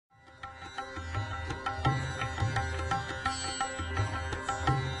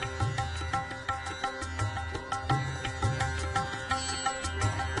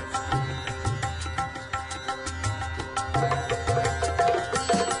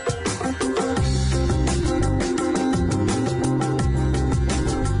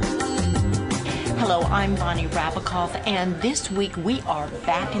I'm Bonnie Rabikoff, and this week we are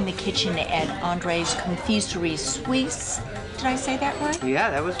back in the kitchen at Andre's Confiserie Suisse. Did I say that right? Yeah,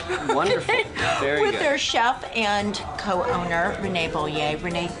 that was wonderful. Very With good. their chef and co-owner, Renee Bollier.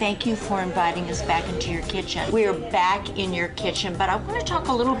 Renee, thank you for inviting us back into your kitchen. We are back in your kitchen, but I want to talk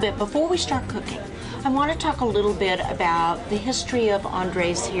a little bit, before we start cooking, I want to talk a little bit about the history of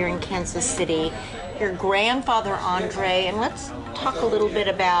Andre's here in Kansas City, your grandfather Andre, and let's talk a little bit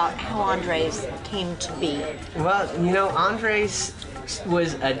about how Andre's came to be. Well, you know, Andre's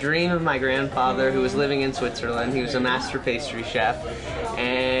was a dream of my grandfather who was living in Switzerland. He was a master pastry chef,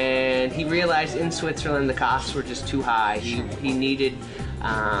 and he realized in Switzerland the costs were just too high. He needed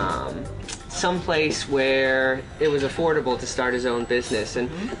someplace where it was affordable to start his own business, and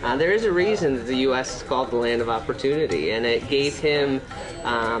there is a reason that the U.S. is called the land of opportunity, and it gave him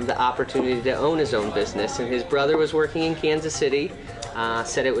the opportunity to own his own business. And his brother was working in Kansas City,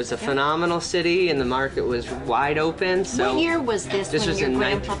 said it was a phenomenal city and the market was wide open. So what year was this? This when was your in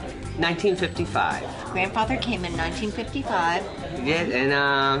grandfather 1955. Grandfather came in 1955. Yeah,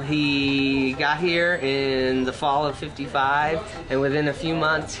 and he got here in the fall of '55, and within a few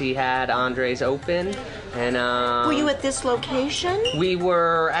months he had Andre's open. And were you at this location? We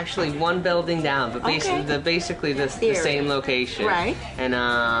were actually one building down, but Okay. basically the same location. Right.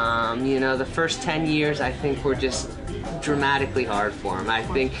 And you know, the first 10 years I think were just dramatically hard for him. I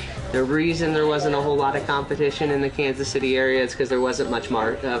think the reason there wasn't a whole lot of competition in the Kansas City area is because there wasn't much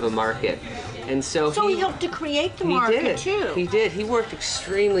of a market. And so he helped to create the market too. He did. He worked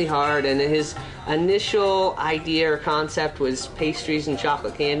extremely hard, and his initial idea or concept was pastries and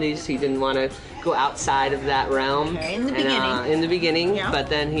chocolate candies. He didn't want to go outside of that realm in the beginning. Yeah. But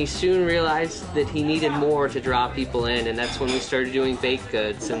then he soon realized that he needed more to draw people in, and that's when we started doing baked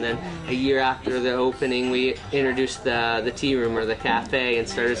goods. And then a year after the opening, we introduced the tea room or the cafe and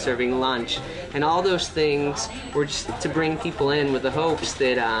started serving lunch. And all those things were just to bring people in with the hopes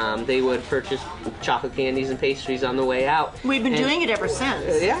that they would purchase chocolate candies and pastries on the way out. We've been doing it ever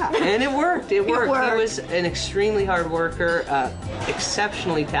since. Yeah, and it worked. It worked. He was an extremely hard worker,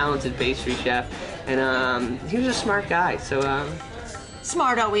 exceptionally talented pastry chef, and he was a smart guy. So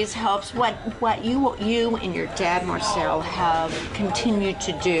smart always helps. What you and your dad Marcel have continued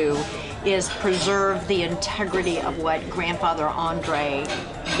to do is preserve the integrity of what grandfather Andre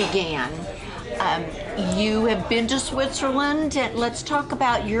began. You have been to Switzerland, and let's talk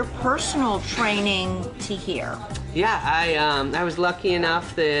about your personal training to here. Yeah, I was lucky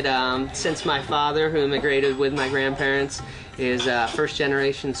enough that since my father, who immigrated with my grandparents, is first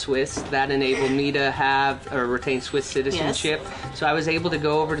generation Swiss, that enabled me to have or retain Swiss citizenship. Yes. So I was able to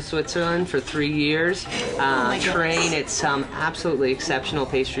go over to Switzerland for 3 years, train at some absolutely exceptional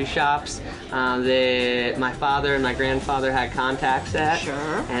pastry shops that my father and my grandfather had contacts at. Sure.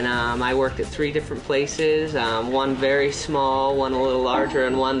 And I worked at 3 different places, one very small, one a little larger,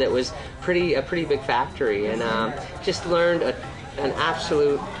 and one that was a pretty big factory, and just learned an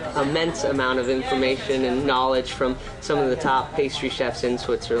absolute immense amount of information and knowledge from some of the top pastry chefs in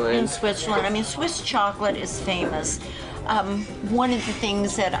Switzerland. In Switzerland, I mean, Swiss chocolate is famous. One of the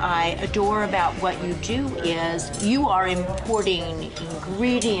things that I adore about what you do is you are importing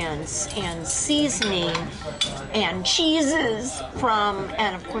ingredients and seasoning and cheeses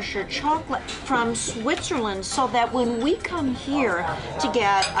and of course your chocolate from Switzerland, so that when we come here to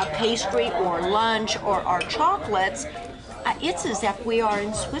get a pastry or lunch or our chocolates, it's as if we are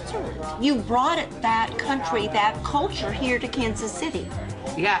in Switzerland. You brought that country, that culture here to Kansas City.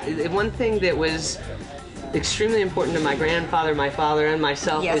 Yeah, one thing that was extremely important to my grandfather, my father, and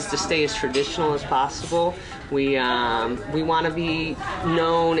myself is to stay as traditional as possible. We want to be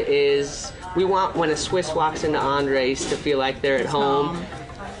known as, we want when a Swiss walks into Andre's to feel like they're at home.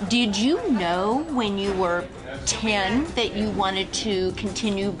 Did you know when you were 10 that you wanted to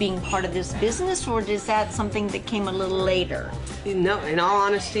continue being part of this business, or is that something that came a little later? No, in all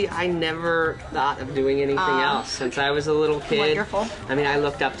honesty, I never thought of doing anything else since I was a little kid. Wonderful. I mean, I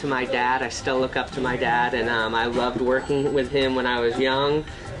looked up to my dad. I still look up to my dad, and I loved working with him when I was young,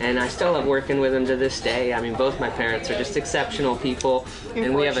 and I still love working with him to this day. I mean, both my parents are just exceptional people,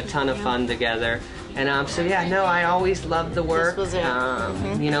 and we have a ton of fun together. And so yeah, no, I always loved the work. This was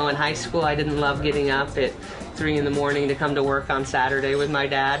it. You know, in high school, I didn't love getting up at 3 in the morning to come to work on Saturday with my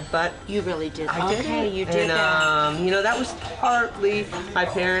dad, but you really did. I did. Okay, you did. And you know, that was partly my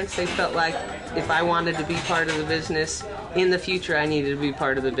parents. They felt like if I wanted to be part of the business in the future, I needed to be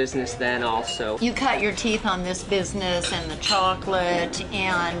part of the business then also. You cut your teeth on this business and the chocolate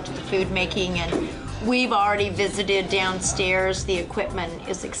and the food making, and We've already visited downstairs. The equipment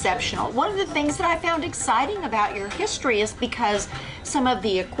is exceptional. One of the things that I found exciting about your history is because some of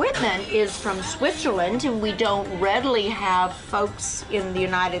the equipment is from Switzerland, and we don't readily have folks in the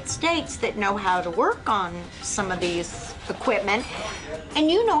United States that know how to work on some of these equipment. And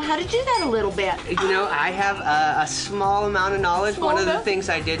you know how to do that a little bit. You know, I have a small amount of knowledge. One of the things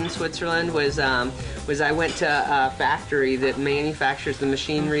I did in Switzerland was I went to a factory that manufactures the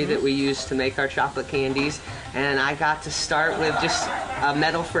machinery that we use to make our chocolate candies, and I got to start with just a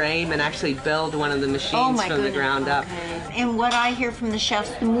metal frame and actually build one of the machines from the ground up. And what I hear from the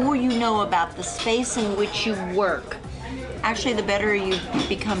chefs, the more you know about the space in which you work, actually the better you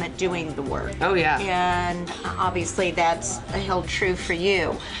become at doing the work. Oh yeah. And obviously that's held true for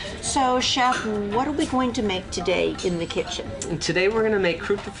you. So Chef, what are we going to make today in the kitchen? And today we're going to make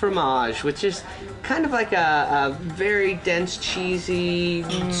croûte de fromage, which is kind of like a very dense, cheesy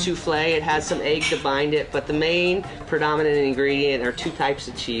souffle. It has some egg to bind it, but the main predominant ingredient are 2 types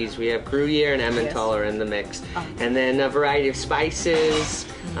of cheese. We have Gruyere and Emmentaler in the mix. And then a variety of spices,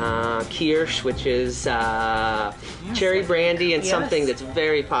 kirsch, which is cherry brandy, and something that's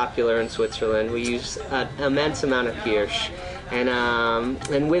very popular in Switzerland. We use an immense amount of kirsch.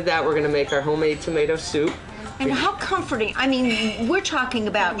 And with that, we're going to make our homemade tomato soup. And how comforting. I mean, we're talking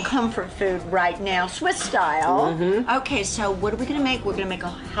about comfort food right now, Swiss style. Okay, so what are we going to make? We're going to make a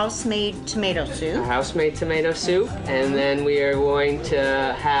house-made tomato soup. A house-made tomato soup. And then we are going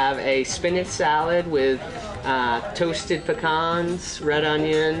to have a spinach salad with toasted pecans, red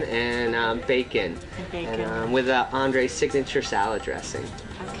onion, and bacon. And with Andre's signature salad dressing.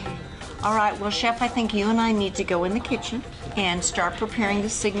 Okay. All right, well, Chef, I think you and I need to go in the kitchen and start preparing the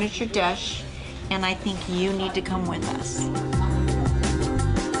signature dish. And I think you need to come with us.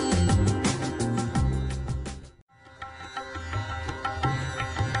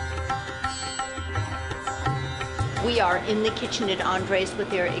 We are in the kitchen at Andre's with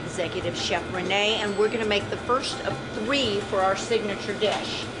their executive chef Renee, and we're going to make the first of 3 for our signature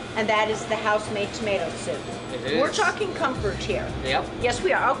dish, and that is the house-made tomato soup. We're talking comfort here. Yep. Yes,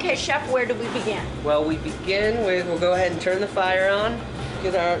 we are. Okay, Chef, where do we begin? Well, we begin with, we'll go ahead and turn the fire on,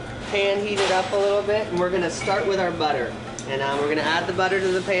 get our pan heated up a little bit, and we're going to start with our butter. And we're going to add the butter to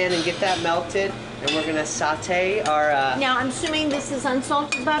the pan and get that melted, and we're going to saute our... Now, I'm assuming this is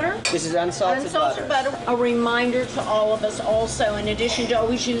unsalted butter? This is unsalted butter. A reminder to all of us also, in addition to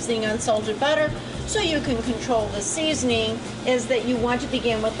always using unsalted butter, so you can control the seasoning, is that you want to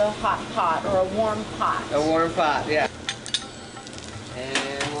begin with a hot pot or a warm pot. A warm pot, yeah.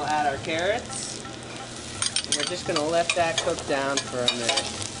 And we'll add our carrots. And we're just going to let that cook down for a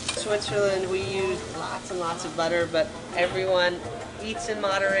minute. In Switzerland, we use lots and lots of butter, but everyone eats in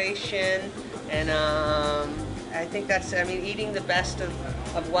moderation. And I think that's, I mean, eating the best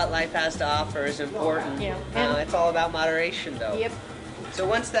of what life has to offer is important. Yeah. It's all about moderation, though. Yep. So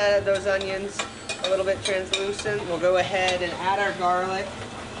once those onions a little bit translucent, we'll go ahead and add our garlic.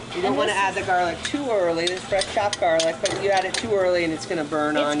 You don't want to add the garlic too early. This is fresh chopped garlic, but you add it too early and it's going to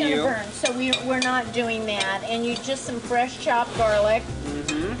burn on you. It's going to burn, so we're not doing that. And you just some fresh chopped garlic.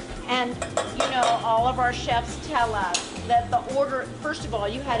 And, you know, all of our chefs tell us that the order, first of all,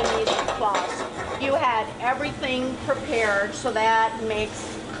 you had a mise en place. You had everything prepared, so that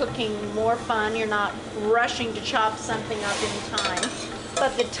makes cooking more fun. You're not rushing to chop something up in time.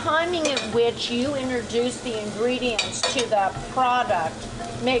 But the timing at which you introduce the ingredients to the product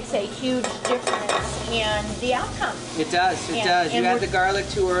makes a huge difference in the outcome. It does, it does. You add the garlic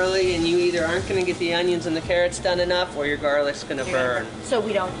too early and you either aren't going to get the onions and the carrots done enough, or your garlic's going to burn. So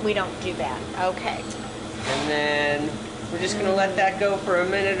we don't do that. Okay. And then we're just going to let that go for a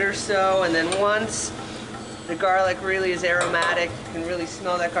minute or so, and then once the garlic really is aromatic, you can really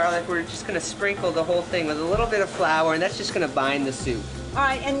smell that garlic, we're just going to sprinkle the whole thing with a little bit of flour, and that's just going to bind the soup. All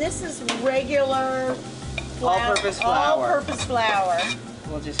right, and this is regular all-purpose flour. All-purpose flour.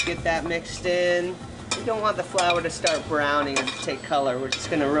 We'll just get that mixed in. We don't want the flour to start browning or to take color. We're just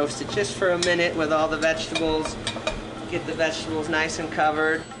going to roast it just for a minute with all the vegetables. Get the vegetables nice and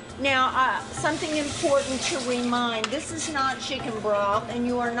covered. Now, something important to remind, this is not chicken broth, and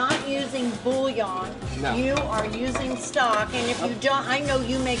you are not using bouillon. No. You are using stock, and if you don't, I know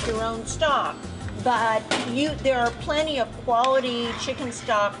you make your own stock, but there are plenty of quality chicken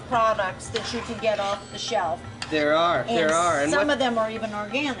stock products that you can get off the shelf. There are. And some of them are even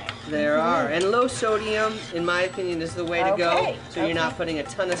organic. There are. And low sodium, in my opinion, is the way to go. So you're not putting a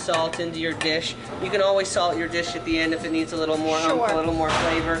ton of salt into your dish. You can always salt your dish at the end if it needs a little more a little more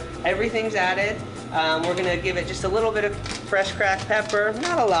flavor. Everything's added. We're going to give it just a little bit of fresh cracked pepper.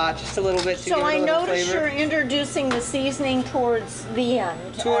 Not a lot, just a little bit to give it a little flavor. So I notice you're introducing the seasoning towards the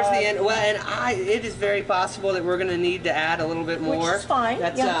end. Towards the end. Well, and it is very possible that we're going to need to add a little bit more. Which is fine.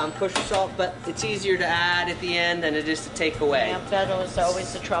 That's kosher salt, but it's easier to add at the end than it is to take away. Yeah, that is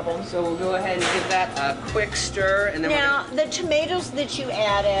always the trouble. So we'll go ahead and give that a quick stir. And then now, the tomatoes that you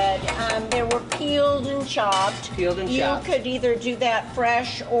added, they were peeled and chopped. Peeled and chopped. You could either do that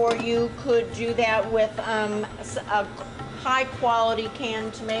fresh, or you could do that with a high quality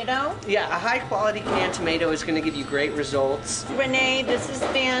canned tomato. Yeah, a high quality canned tomato is going to give you great results. Renee, this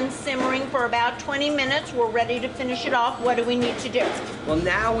has been simmering for about 20 minutes. We're ready to finish it off. What do we need to do? Well,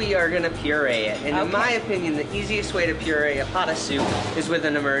 now we are going to puree it. And in my opinion, the easiest way to puree a pot of soup is with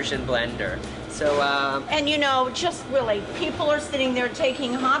an immersion blender. So, and you know, just really, people are sitting there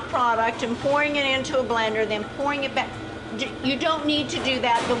taking hot product and pouring it into a blender, then pouring it back. You don't need to do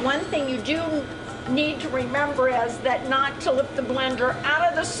that. The one thing you do need to remember is that not to lift the blender out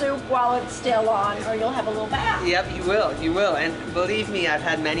of the soup while it's still on, or you'll have a little bath. Yep, you will. And believe me, I've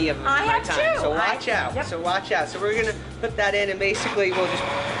had many of them in my time. Too. So watch out. Yep. So watch out. So we're gonna put that in, and basically we'll just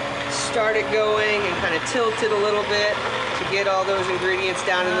start it going and kind of tilt it a little bit to get all those ingredients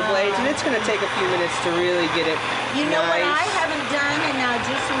down in the blades. And it's gonna take a few minutes to really get it You know what I haven't done, and I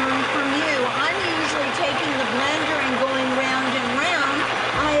just learned from you, I'm usually taking the blender and going round and round.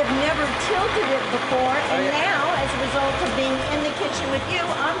 I have never tilted it before, and now, as a result of being in the kitchen with you,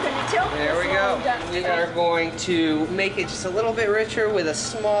 I'm going to tilt There we go. We are going to make it just a little bit richer with a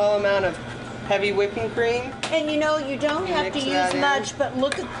small amount of heavy whipping cream. And you know, you don't have to use much, but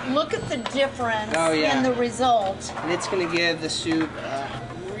look at the difference in the result. And it's going to give the soup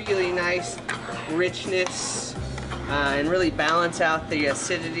really nice richness and really balance out the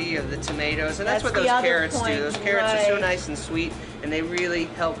acidity of the tomatoes. And that's what those carrots do. Those carrots are so nice and sweet, and they really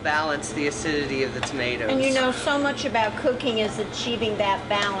help balance the acidity of the tomatoes. And you know, so much about cooking is achieving that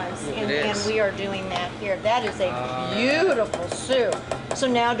balance, and we are doing that here. That is a beautiful soup. So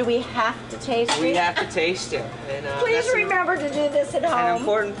now, do we have to taste it? We have to taste it. And, please remember to do this at home. An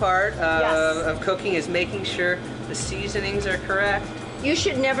important part of cooking is making sure the seasonings are correct. You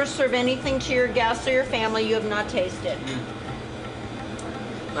should never serve anything to your guests or your family you have not tasted.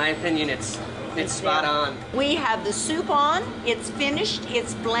 My opinion, it's spot on. We have the soup on. It's finished.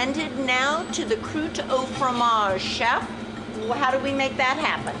 It's blended now to the croûte au fromage. Chef, how do we make that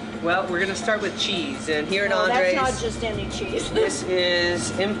happen? Well, we're going to start with cheese. And here at Andre's, that's not just any cheese. This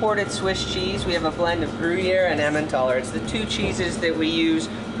is imported Swiss cheese. We have a blend of Gruyere and Emmentaler. It's the two cheeses that we use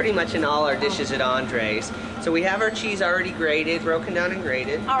pretty much in all our dishes at Andre's. So we have our cheese already grated, broken down and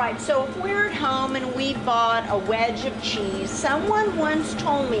grated. All right, so if we're at home and we bought a wedge of cheese, someone once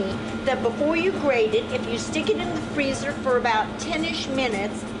told me that before you grate it, if you stick it in the freezer for about 10-ish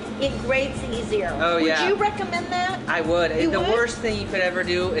minutes, it grates easier. Oh, yeah. Would you recommend that? I would. The worst thing you could ever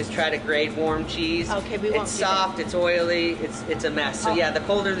do is try to grate warm cheese. Okay, we won't It's soft, it's oily, it's a mess. So yeah, the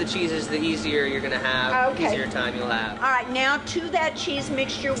colder the cheese is, the easier you're going to have, the easier time you'll have. All right, now to that cheese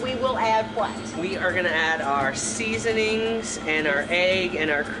mixture, we will add what? We are going to add our seasonings and our egg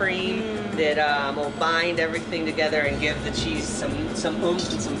and our cream that will bind everything together and give the cheese some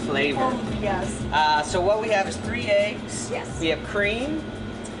oomph and some flavor. Yes. So what we have is 3 eggs. Yes. We have cream.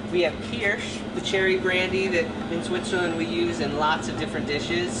 We have Kirsch, the cherry brandy that in Switzerland we use in lots of different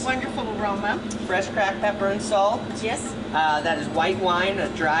dishes. Wonderful aroma. Fresh cracked pepper and salt. Yes. That is white wine, a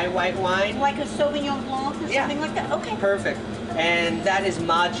dry white wine. Like a Sauvignon Blanc or something like that? Okay. Perfect. And that is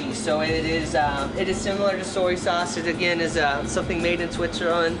maji, so it is similar to soy sauce. It again is something made in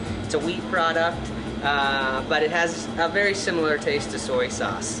Switzerland. It's a wheat product. But it has a very similar taste to soy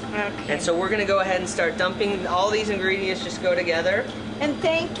sauce. Okay. And so we're going to go ahead and start dumping all these ingredients, just go together. And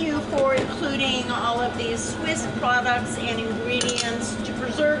thank you for including all of these Swiss products and ingredients to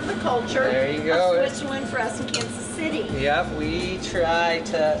preserve the culture of Switzerland for us in Kansas City. Yep, we try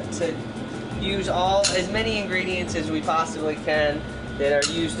to use as many ingredients as we possibly can that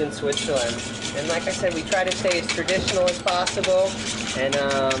are used in Switzerland. And like I said, we try to stay as traditional as possible, and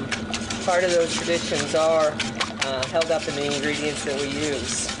part of those traditions are held up in the ingredients that we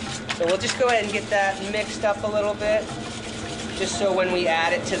use. So we'll just go ahead and get that mixed up a little bit, just so when we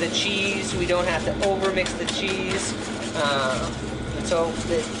add it to the cheese, we don't have to over-mix the cheese, so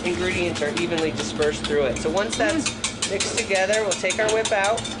the ingredients are evenly dispersed through it. So once that's mixed together, we'll take our whip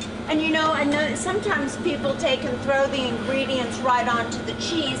out. And you know, I know sometimes people take and throw the ingredients right onto the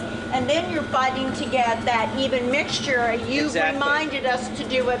cheese, and then you're fighting to get that even mixture. You reminded us to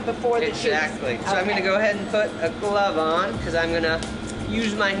do it before the cheese. Exactly. So I'm going to go ahead and put a glove on, because I'm going to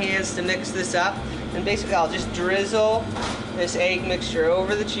use my hands to mix this up. And basically I'll just drizzle this egg mixture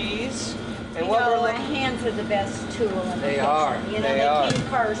over the cheese. And you what know, we're our hands are the best tool in the They kitchen. are. You know, They are. came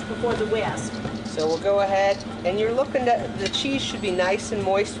first before the whisk. So we'll go ahead, and you're looking at the cheese should be nice and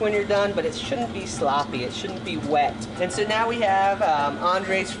moist when you're done, but it shouldn't be sloppy. It shouldn't be wet. And so now we have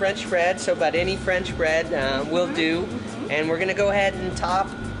Andre's French bread. So about any French bread will do. And we're gonna go ahead and top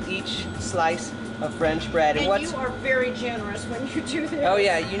each slice of French bread. And you are very generous when you do this. Oh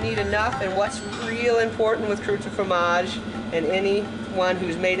yeah, you need enough. And what's real important with croûte de fromage, and anyone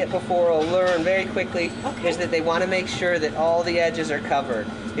who's made it before will learn very quickly, is that they want to make sure that all the edges are covered.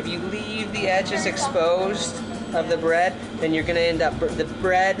 If you leave the edges exposed of the bread, then you're going to end up, the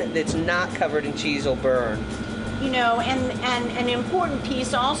bread that's not covered in cheese will burn. You know, and an important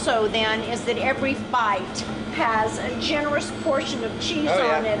piece also then is that every bite has a generous portion of cheese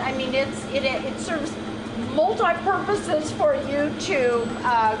on it. I mean, it serves multi-purposes for you to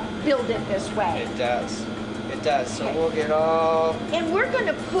build it this way. It does. It does. So we'll get all... And we're going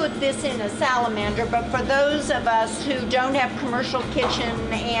to put this in a salamander, but for those of us who don't have commercial kitchen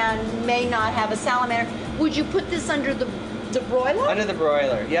and may not have a salamander, would you put this under the broiler? Under the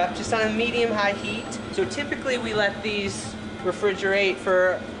broiler, yep, just on a medium-high heat. So typically we let these refrigerate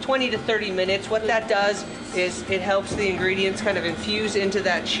for 20 to 30 minutes. What that does is it helps the ingredients kind of infuse into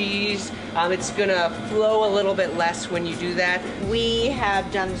that cheese. It's gonna flow a little bit less when you do that. We have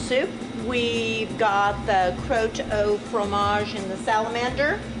done soup. We've got the croûte au fromage in the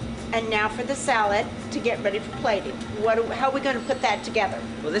salamander. And now for the salad to get ready for plating. How are we going to put that together?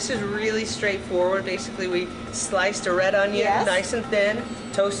 Well, this is really straightforward. Basically, we sliced a red onion nice and thin,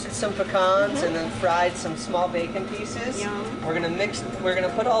 toasted some pecans, and then fried some small bacon pieces. Yum. We're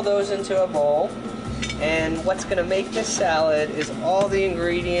gonna put all those into a bowl. And what's gonna make this salad is all the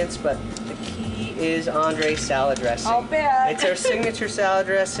ingredients, but the key is Andre's salad dressing. I'll bet. It's our signature salad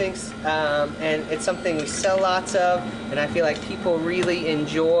dressing, and it's something we sell lots of, and I feel like people really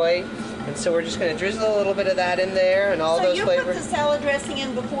enjoy. And so we're just going to drizzle a little bit of that in there, and all those flavors. So you put the salad dressing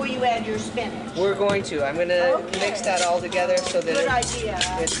in before you add your spinach? We're going to. I'm going to mix that all together so that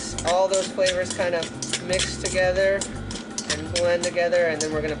it's all those flavors kind of mixed together and blend together, and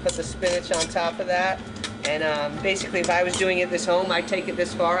then we're going to put the spinach on top of that. And basically, if I was doing it this home, I'd take it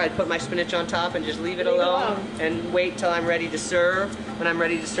this far, I'd put my spinach on top and just leave it alone and wait till I'm ready to serve. When I'm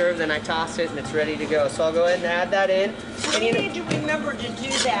ready to serve, then I toss it and it's ready to go. So I'll go ahead and add that in. So you need to remember to do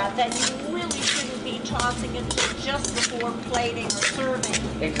that you really shouldn't be tossing until just before plating or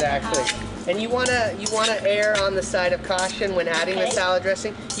serving. Exactly. And you wanna err on the side of caution when adding the salad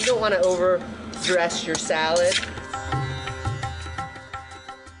dressing. You don't want to over dress your salad.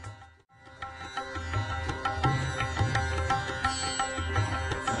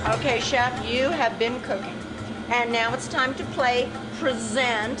 Okay, Chef, you have been cooking. And now it's time to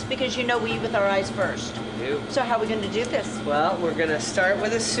present, because you know we eat with our eyes first. We do. So how are we going to do this? Well, we're going to start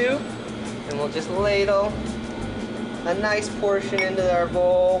with a soup, and we'll just ladle a nice portion into our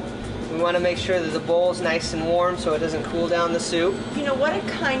bowl. We want to make sure that the bowl is nice and warm so it doesn't cool down the soup. You know, what a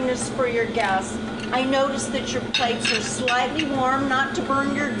kindness for your guests. I noticed that your plates are slightly warm, not to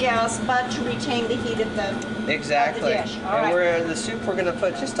burn your guests, but to retain the heat of the Exactly. Of the dish. And the soup, we're going to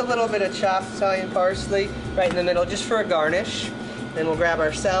put just a little bit of chopped Italian parsley right in the middle, just for a garnish. Then we'll grab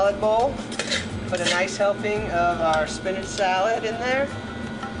our salad bowl, put a nice helping of our spinach salad in there.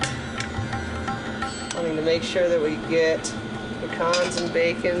 Wanting to make sure that we get pecans and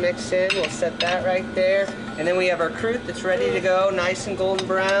bacon mixed in. We'll set that right there. And then we have our croûte that's ready to go, nice and golden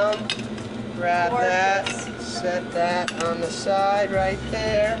brown. Grab that, set that on the side right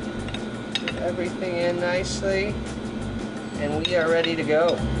there. Get everything in nicely. And we are ready to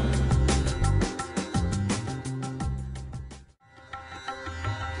go.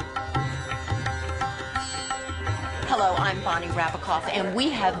 Hello, I'm Bonnie Rabikoff, and we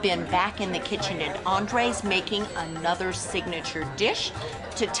have been back in the kitchen at Andre's making another signature dish.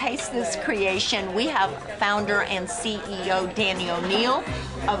 To taste this creation, we have founder and CEO Danny O'Neill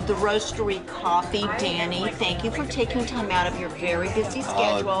of the Roastery Coffee. Danny, thank you for taking time out of your very busy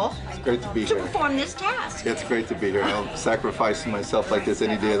schedule it's great to be to here. perform this task. It's great to be here. I'm sacrificing myself like this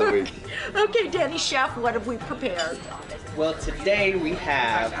any day of the week. Okay, Danny, chef, what have we prepared? Well, today we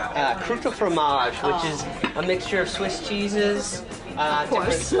have croûte au fromage, which is a mixture of Swiss cheeses,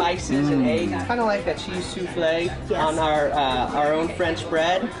 different spices and eggs, kind of like a cheese souffle on our own French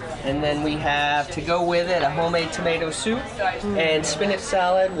bread. And then we have, to go with it, a homemade tomato soup and spinach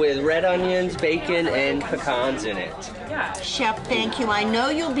salad with red onions, bacon, and pecans in it. Chef, thank you. I know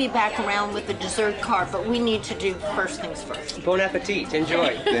you'll be back around with the dessert cart, but we need to do first things first. Bon appetit.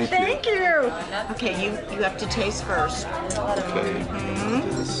 Enjoy. Thank you. Okay, you have to taste first. Okay,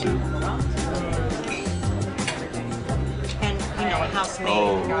 do the soup. And, you know, house-made.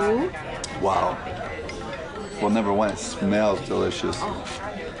 Oh, wow. Well, number one, it smells delicious.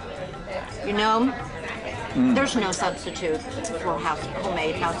 You know, there's no substitute for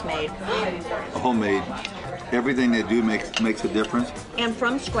homemade, house-made. Homemade. Everything they do makes a difference. And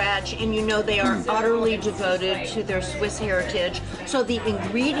from scratch, and you know they are utterly devoted to their Swiss heritage. So the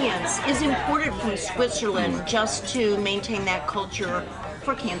ingredients is imported from Switzerland just to maintain that culture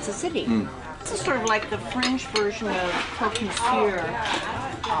for Kansas City. This is sort of like the French version of Confiserie.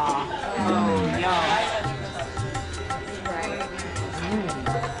 Oh, yeah.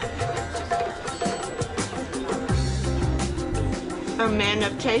 A man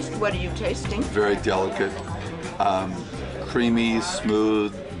of taste, what are you tasting? Very delicate. Creamy,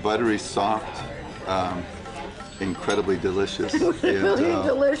 smooth, buttery, soft. Incredibly delicious. Really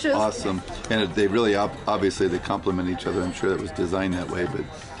delicious. Awesome. And they really, obviously, they complement each other. I'm sure it was designed that way, but...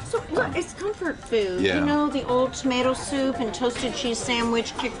 So look, it's comfort food. Yeah. You know, the old tomato soup and toasted cheese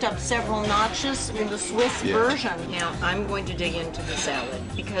sandwich kicked up several notches in the Swiss version. Now, I'm going to dig into the salad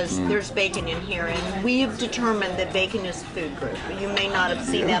because there's bacon in here, and we have determined that bacon is a food group. You may not have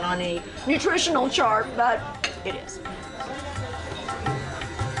seen that on a nutritional chart, but it is.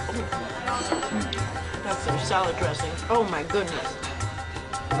 That's their salad dressing. Oh my goodness.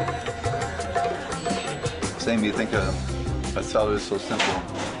 Same, you think a salad is so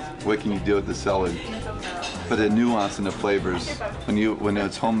simple. What can you do with the salad? But the nuance in the flavors, when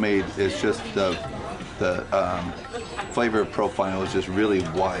it's homemade, it's just the flavor profile is just really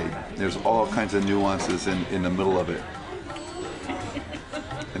wide. There's all kinds of nuances in the middle of it.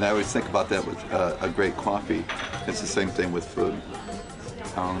 And I always think about that with a great coffee. It's the same thing with food.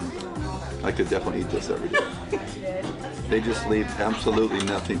 I could definitely eat this every day. They just leave absolutely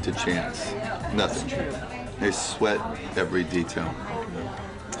nothing to chance. Nothing. They sweat every detail.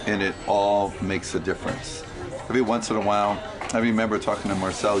 And it all makes a difference. Every once in a while, I remember talking to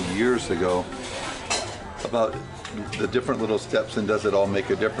Marcel years ago about the different little steps and does it all make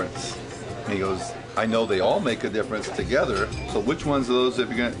a difference? And he goes, I know they all make a difference together, so which ones of those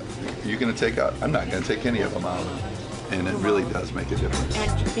you're gonna take out? I'm not gonna take any of them out. And it really does make a difference.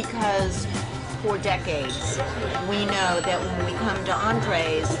 And because for decades, we know that when we come to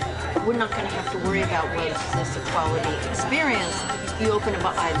entrees, we're not going to have to worry about was this a quality experience. You open a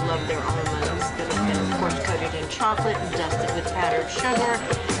box, I love their almonds that have been, of course, coated in chocolate and dusted with powdered sugar,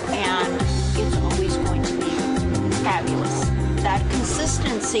 and it's always going to be fabulous. That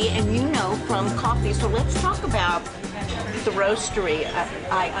consistency, and you know from coffee, so let's talk about the roastery.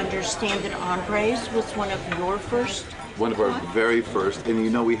 I understand that entrees was one of your first. One of our very first, and you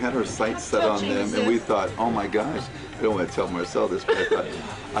know, we had our sights set on them, and we thought, oh my gosh, I don't want to tell Marcel this, but I thought,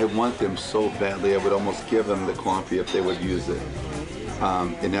 I want them so badly, I would almost give them the coffee if they would use it.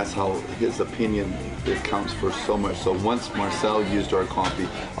 And that's how his opinion, it counts for so much. So once Marcel used our coffee,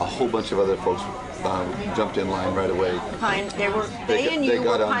 a whole bunch of other folks jumped in line right away. They and you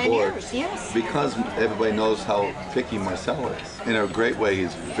were pioneers, yes. Because everybody knows how picky Marcel is. In a great way,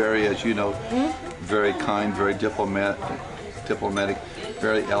 he's very, as you know, very kind, very diplomatic,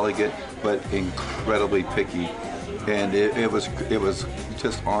 very elegant, but incredibly picky. And it was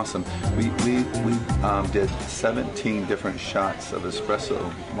just awesome. We did 17 different shots of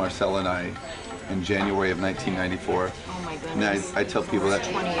espresso, Marcel and I, in January of 1994. Oh my goodness. And I tell people that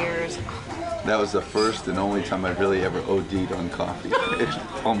 20 years. That was the first and only time I've really ever OD'd on coffee.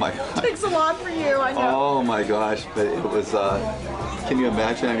 Oh my God. Takes a lot for you, I know. Oh my gosh, but it was, can you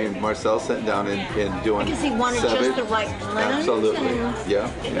imagine? I mean, Marcel sitting down and doing because he wanted just the right blend. Absolutely,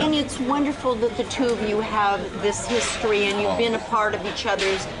 yeah. And it's wonderful that the two of you have this history and you've been a part of each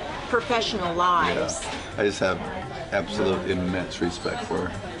other's professional lives. Yeah. I just have absolute immense respect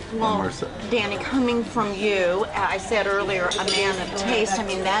for Marcel. Danny, coming from you, I said earlier, a man of taste. I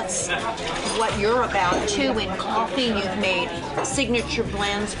mean, that's what you're about too. In coffee, you've made signature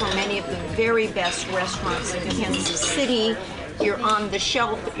blends for many of the very best restaurants in Kansas City. You're on the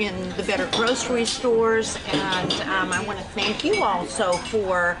shelf in the better grocery stores, and I want to thank you also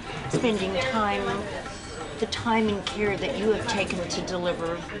for spending the time and care that you have taken to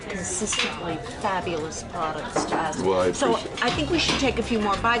deliver consistently fabulous products to us. Well, so I think we should take a few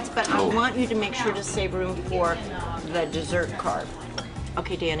more bites, but I want you to make sure to save room for the dessert cart.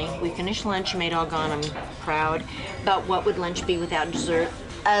 Okay, Danny, we finished lunch. You made all gone. I'm proud. But what would lunch be without dessert?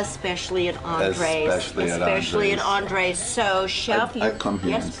 Especially at entrees. Especially at entrees. So, Chef, I've come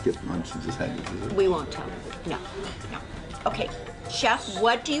here and skipped lunch and just had the dessert. We won't tell you. No. Okay, Chef,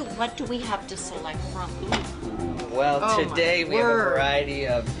 what do we have to select from? Ooh. Well, Oh, today my we have a word. variety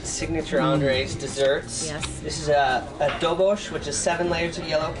of signature entrees, desserts. Yes. This is a dobosh, which is 7 layers of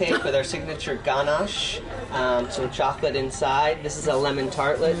yellow cake with our signature ganache, some chocolate inside. This is a lemon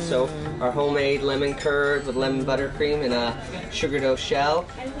tartlet, so our homemade lemon curd with lemon buttercream and a sugar dough shell.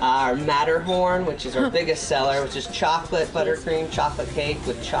 Our Matterhorn, which is our biggest seller, which is chocolate buttercream, chocolate cake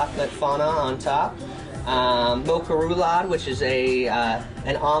with chocolate fauna on top. Mocha roulade, which is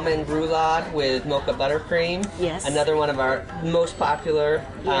an almond roulade with mocha buttercream. Yes. Another one of our most popular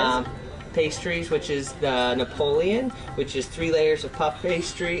Yes. pastries, which is the Napoleon, which is 3 layers of puff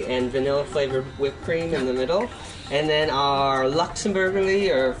pastry and vanilla flavored whipped cream in the middle. And then our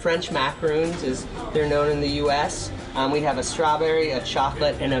Luxembourgeois or French macaroons, as they're known in the U.S. We have a strawberry, a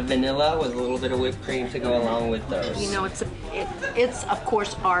chocolate, and a vanilla with a little bit of whipped cream to go along with those. You know, it's of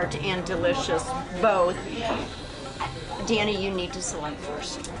course art and delicious, both. Danny, you need to select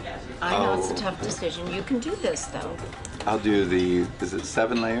first. I know it's a tough decision. You can do this though. I'll do the, is it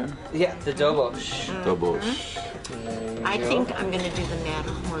 7 layer? Yeah, the dobosh. Dobosh. I think I'm going to do the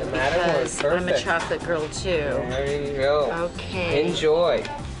Matterhorn Matterhorn, because I'm a perfect. chocolate girl too. There you go. Okay. Enjoy.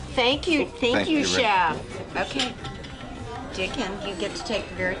 Thank you, Thank you, Rick. chef. Okay. Dig in. You get to take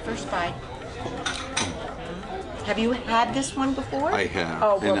the very first bite. Have you had this one before? I have.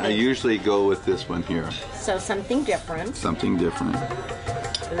 Oh, well, and I then- usually go with this one here. So something different. Something different. I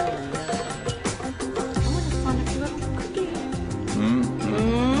want to find a little cookie.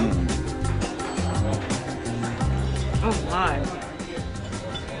 Oh my.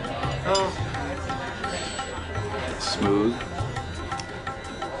 Oh, Smooth.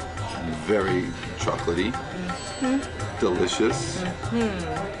 Very chocolatey. Delicious.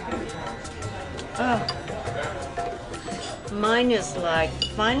 mine is like the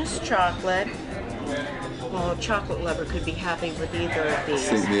finest chocolate. Well, a chocolate lover could be happy with either of these.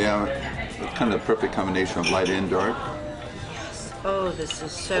 See, yeah, kind of the perfect combination of light and dark. Oh, this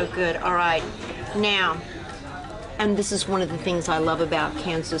is so good. All right, now, and this is one of the things I love about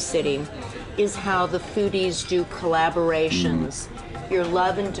Kansas City, is how the foodies do collaborations. Your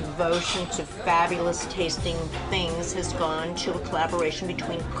love and devotion to fabulous tasting things has gone to a collaboration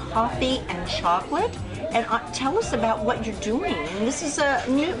between coffee and chocolate. And tell us about what you're doing. And this is a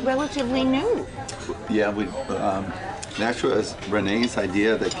relatively new. Yeah, we naturally, it's Renee's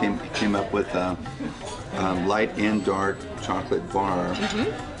idea that came up with light and dark chocolate bar.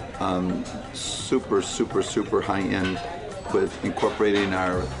 Super high end, with incorporating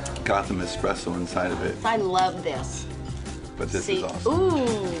our Gotham espresso inside of it. I love this. But this See, is awesome. ooh. All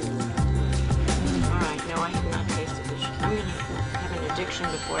right, no, I have not tasted this. I'm gonna have an addiction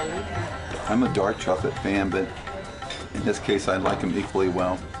before I leave here. I'm a dark chocolate fan, but in this case, I like them equally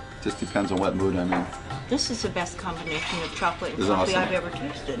well. Just depends on what mood I'm in. This is the best combination of chocolate and This is coffee awesome. I've ever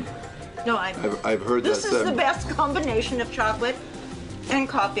tasted. No, I've heard this that is the said. best combination of chocolate and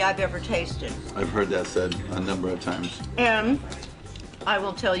coffee I've ever tasted. I've heard that said a number of times. And I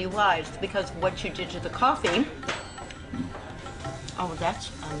will tell you why. It's because of what you did to the coffee. Oh,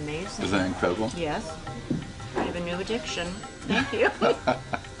 that's amazing. Is that incredible? Yes. I have a new addiction. Thank you.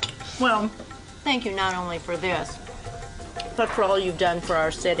 Well, thank you not only for this, but for all you've done for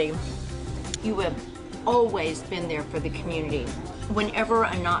our city. You have always been there for the community. Whenever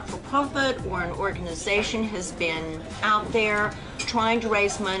a not-for-profit or an organization has been out there trying to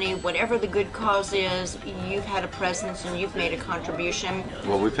raise money, whatever the good cause is, you've had a presence and you've made a contribution.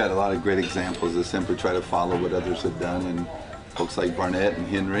 Well, we've had a lot of great examples that simply try to follow what others have done, and folks like Barnett and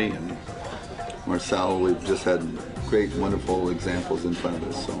Henry and Marcel, we've just had great, wonderful examples in front of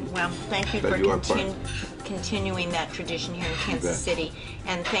us. So, Well, thank you But for you are part. continuing that tradition here in bet. Kansas City.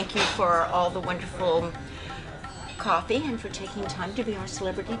 And thank you for all the wonderful coffee and for taking time to be our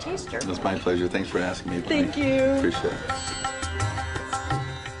celebrity taster. It's my pleasure. Thanks for asking me. Bonnie. Thank you. Appreciate it.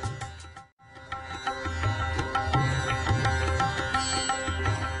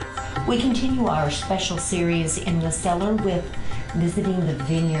 We continue our special series in the cellar with visiting the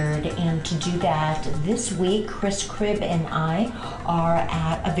vineyard, and to do that this week, Chris Cribb and I are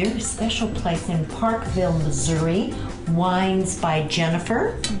at a very special place in Parkville, Missouri, Wines by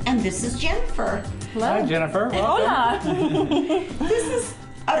Jennifer, and this is Jennifer. Hi, Jennifer. This is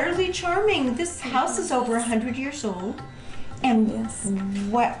utterly charming. This house is over 100 years old. And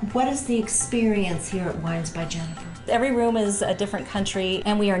what is the experience here at Wines by Jennifer? Every room is a different country,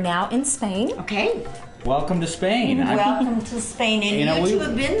 and we are now in Spain. Okay, Welcome to Spain. welcome to Spain, and You know, you two we-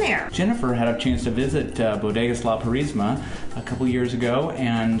 have been there. Jennifer had a chance to visit Bodegas La Purisma a couple years ago,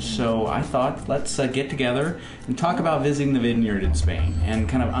 and so I thought let's get together and talk about visiting the vineyard in Spain and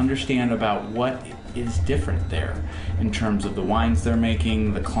kind of understand about what is different there in terms of the wines they're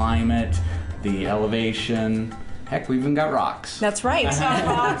making, the climate, the elevation, Heck, we even got rocks. That's right.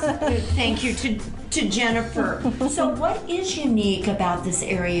 Thank you to Jennifer. So what is unique about this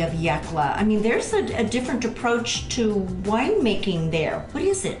area of Yekla? I mean, there's a different approach to winemaking there. What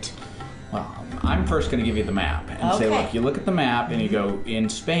is it? Well, I'm first going to give you the map and say, Okay. look, you look at the map and you go, in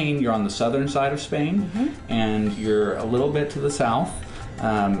Spain, you're on the southern side of Spain, and you're a little bit to the south,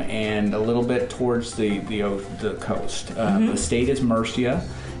 and a little bit towards the coast. The state is Murcia,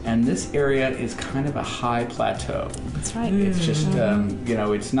 and this area is kind of a high plateau. That's right. It's just, you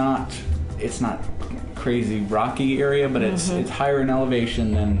know, it's not crazy rocky area, but it's higher in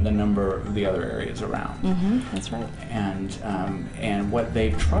elevation than the number of the other areas around. That's right. And what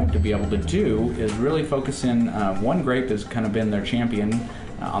they've tried to be able to do is really focus in. One grape has kind of been their champion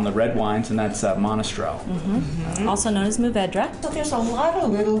on the red wines, and that's Monastrell. Also known as Mourvedre. So there's a lot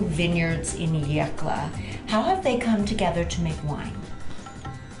of little vineyards in Yekla. How have they come together to make wine?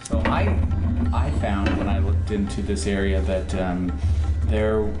 So I found when I looked into this area that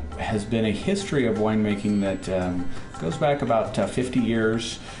there has been a history of winemaking that goes back about 50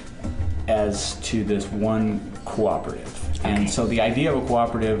 years as to this one cooperative. And so the idea of a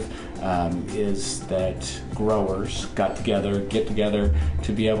cooperative is that growers get together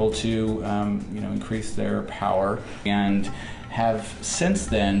to be able to you know, increase their power, and have since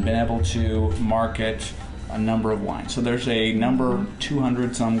then been able to market a number of wines. So there's a number,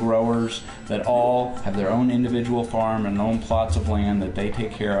 200 some growers that all have their own individual farm and own plots of land that they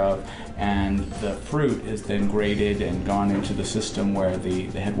take care of, and the fruit is then graded and gone into the system where the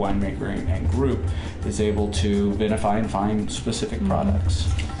head winemaker and group is able to vinify and find specific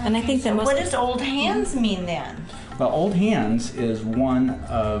products. And I think the most... What does Old Hands mean then? Well, Old Hands is one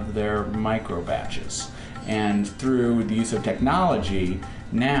of their micro batches, and through the use of technology,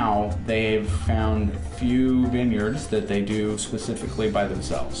 now they've found few vineyards that they do specifically by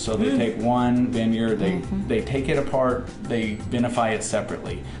themselves. So they take one vineyard, they take it apart, they vinify it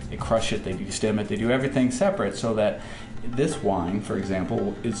separately, they crush it, they destem it, they do everything separate, so that this wine, for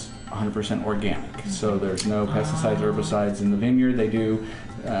example, is 100% organic. So there's no pesticides, herbicides in the vineyard. They do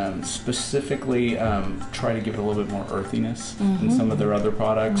specifically try to give it a little bit more earthiness than some of their other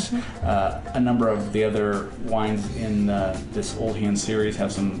products. A number of the other wines in this Old Hands series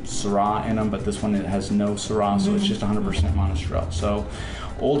have some Syrah in them, but this one, it has no Syrah, so it's just 100% Monastrell. So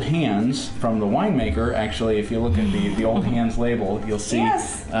Old Hands from the winemaker, actually, if you look at the Old Hands label, you'll see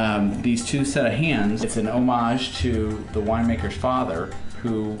these two set of hands. It's an homage to the winemaker's father,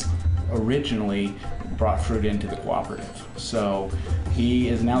 who originally brought fruit into the cooperative. So he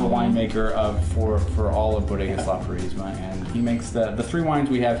is now the winemaker for all of Bodegas La Purisma, and he makes the three wines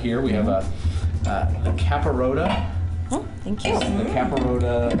we have here. We have a Caparota. Oh, thank you. The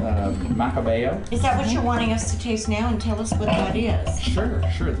Caparota Macabeo. Is that what you're wanting us to taste now, and tell us what that is? Sure.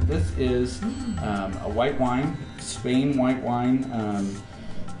 This is a white wine, Spain white wine.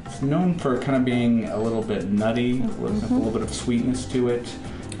 It's known for kind of being a little bit nutty, with a little bit of sweetness to it,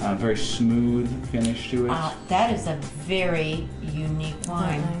 very smooth finish to it. That is a very unique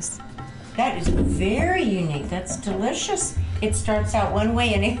wine. Nice. That is very unique. That's delicious. It starts out one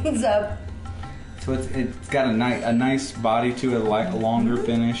way and ends up... So it's got a nice body to it, like a longer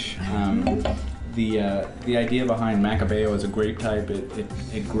finish. The idea behind Macabeo as a grape type,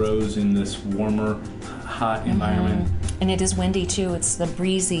 it grows in this warmer, hot environment. And it is windy too. It's the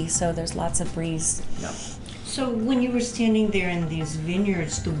breezy, so there's lots of breeze. Yep. So when you were standing there in these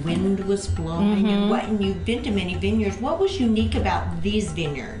vineyards, the wind was blowing, and you've been to many vineyards. What was unique about these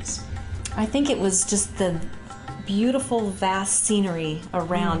vineyards? I think it was just the beautiful, vast scenery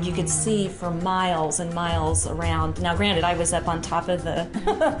around. You could see for miles and miles around. Now, granted, I was up on top of the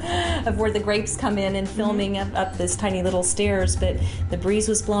of where the grapes come in and filming up this tiny little stairs, but the breeze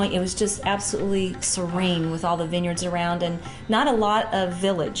was blowing. It was just absolutely serene with all the vineyards around, and not a lot of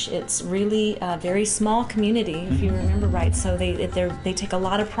village. It's really a very small community, if you remember right. So they take a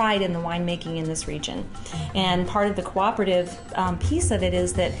lot of pride in the winemaking in this region, and part of the cooperative piece of it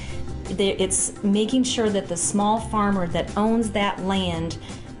is that it's making sure that the small farmer that owns that land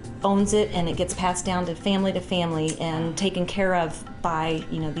owns it, and it gets passed down to family and taken care of by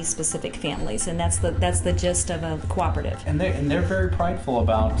these specific families, and that's the gist of a cooperative. And they're very prideful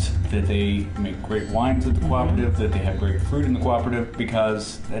about that they make great wines at the cooperative, that they have great fruit in the cooperative,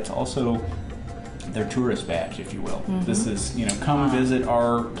 because that's also their tourist badge, if you will. This is come visit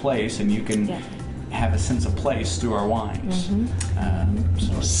our place, and you can have a sense of place through our wines.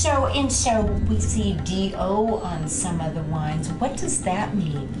 So we see DO on some of the wines. What does that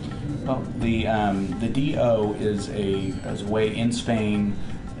mean? Well, the DO is a way in Spain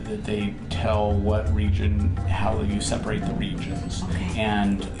that they tell what region, how you separate the regions,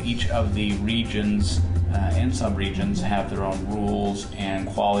 and each of the regions and subregions have their own rules and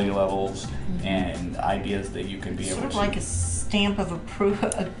quality levels and ideas that you can be able Sort of to. like a stamp of approval,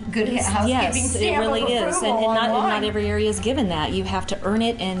 a good housekeeping Yes, stamp it really of is, approval and not online. every area is given that. You have to earn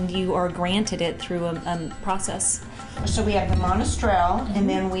it, and you are granted it through a process. So we have the Monastrell, and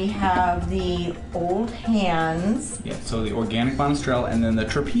then we have the Old Hands. Yeah, so the organic Monastrell, and then the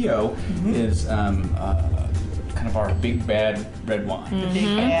Trapillo is kind of our big bad red wine. The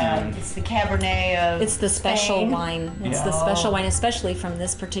big bad. It's the Cabernet of It's the special Spain. wine. It's Yeah. the special wine, especially from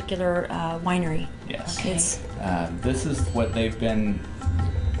this particular winery. Yes. Okay. It's This is what they've been.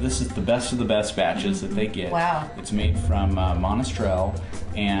 This is the best of the best batches that they get. Wow. It's made from Monastrell,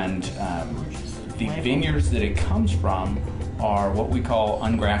 and the vineyards that it comes from are what we call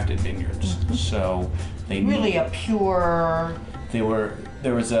ungrafted vineyards. So they Really a pure.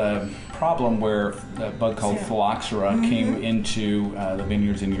 there was a problem where a bug called phylloxera came into the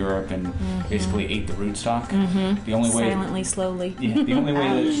vineyards in Europe and basically ate the rootstock. The only way silently, slowly. Yeah, the only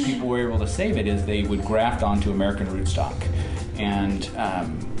way that people were able to save it is they would graft onto American rootstock. And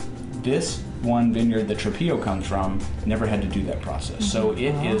this one vineyard that Trapillo comes from never had to do that process. So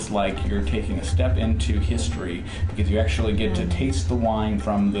it is like you're taking a step into history because you actually get to taste the wine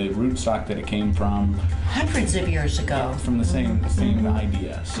from the rootstock that it came from, Hundreds of years ago. from the same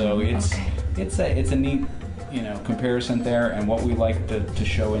idea. So it's a neat comparison there. And what we like to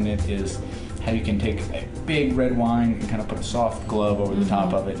show in it is how you can take a big red wine and kind of put a soft glove over the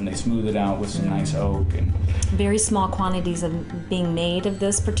top of it, and they smooth it out with some nice oak. And Very small quantities of being made of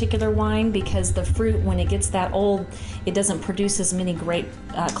this particular wine because the fruit, when it gets that old, it doesn't produce as many grape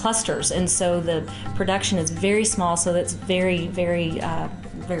clusters, and so the production is very small. So that's very, very,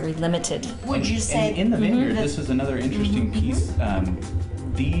 very limited. Would you say in the vineyard, this is another interesting piece.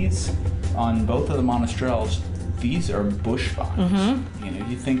 These, on both of the Monastrells, these are bush vines.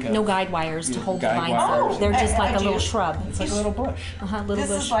 You think of No guide wires to hold the guide vines. wires. They're just like I a do. little shrub. It's like a little bush. Little this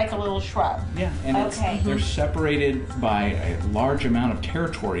bush. is like a little shrub? Yeah, and Okay. they're separated by a large amount of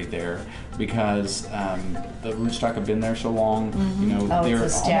territory there because the rootstock have been there so long. Oh, they're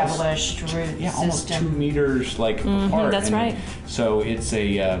it's established root almost 2 system. meters apart. that's and right. So it's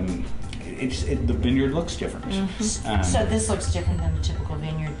the vineyard looks different. So this looks different than the typical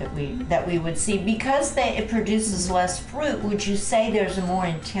vineyard that we would see because it produces less fruit. Would you say there's a more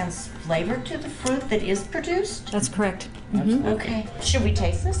intense flavor to the fruit that is produced? That's correct. Absolutely. Okay. Should we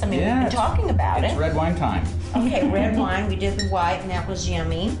taste this? I mean, Yeah, we've been talking about It's it. red wine time. Okay, red wine. We did the white, and that was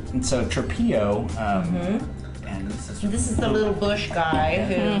yummy. And so Trapillo, and This is the little bush guy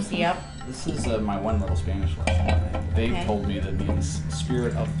who's This is my one little Spanish lesson. They Okay. told me that means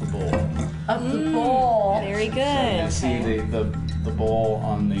spirit of the bull. of the bowl. Very You good. see the bull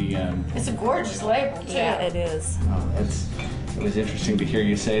on the. It's a gorgeous label too. Yeah, it is. It was interesting to hear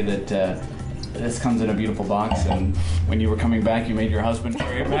you say that this comes in a beautiful box, and when you were coming back, you made your husband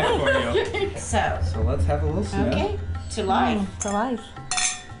carry it back for you. So, So let's have a little sip. okay, to life. It's alive.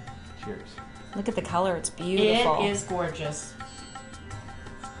 Cheers. Look at the color. It's beautiful. It is gorgeous.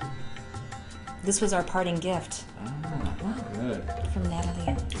 This was our parting gift Good. from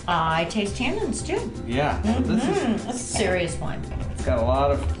Natalie. I taste tannins too. Yeah. So this is. That's a serious one. It's got a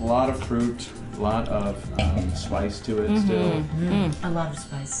lot of fruit, a lot of spice to it still. A lot of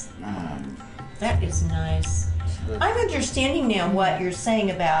spice. Um, That is nice. I'm understanding now what you're saying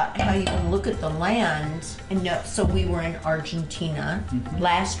about how you can look at the land and know. So we were in Argentina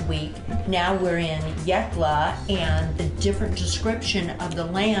last week. Now we're in Yekla, and the different description of the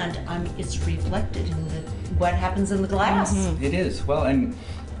land, it's reflected in what happens in the glass. It is. Well, and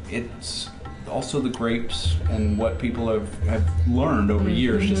it's also the grapes and what people have learned over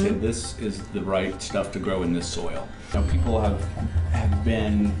years to say this is the right stuff to grow in this soil. People have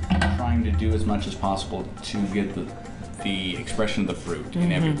been trying to do as much as possible to get the expression of the fruit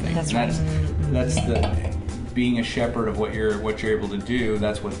in everything. That's And that's the being a shepherd of what you're able to do.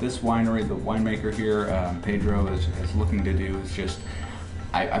 That's what this winery, the winemaker here, Pedro, is looking to do. Is just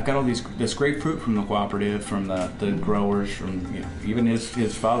I've got all this grapefruit from the cooperative, from the growers, from even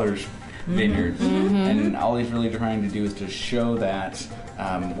his father's vineyards, and all he's really trying to do is to show that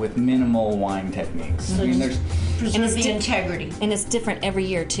with minimal wine techniques. I mean, there's Preserve the integrity. And it's different every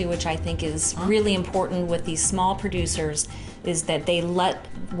year too, which I think is really important with these small producers, is that they let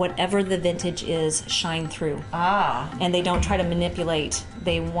whatever the vintage is shine through. And they don't try to manipulate.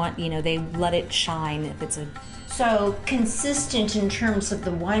 They want, they let it shine. If it's a So also consistent in terms of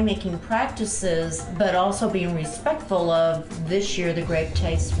the winemaking practices, but also being respectful of this year the grape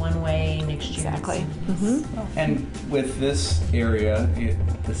tastes one way, next year. Exactly. And with this area,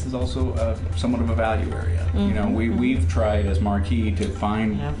 this is also somewhat of a value area. You know, we've tried as Marquis to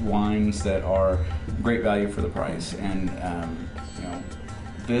find wines that are great value for the price, and you know,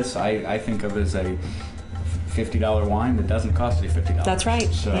 this I think of as a $50 wine that doesn't cost you $50. That's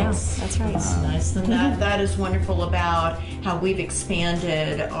right. So, Yes, that's right. That's nice, and that is wonderful about how we've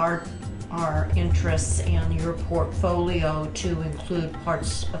expanded our interests and your portfolio to include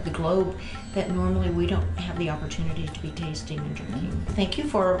parts of the globe that normally we don't have the opportunity to be tasting and drinking. Thank you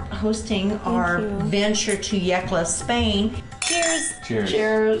for hosting our venture to Yecla, Spain. Cheers! Cheers.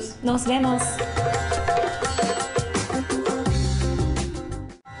 Cheers! Nos vemos.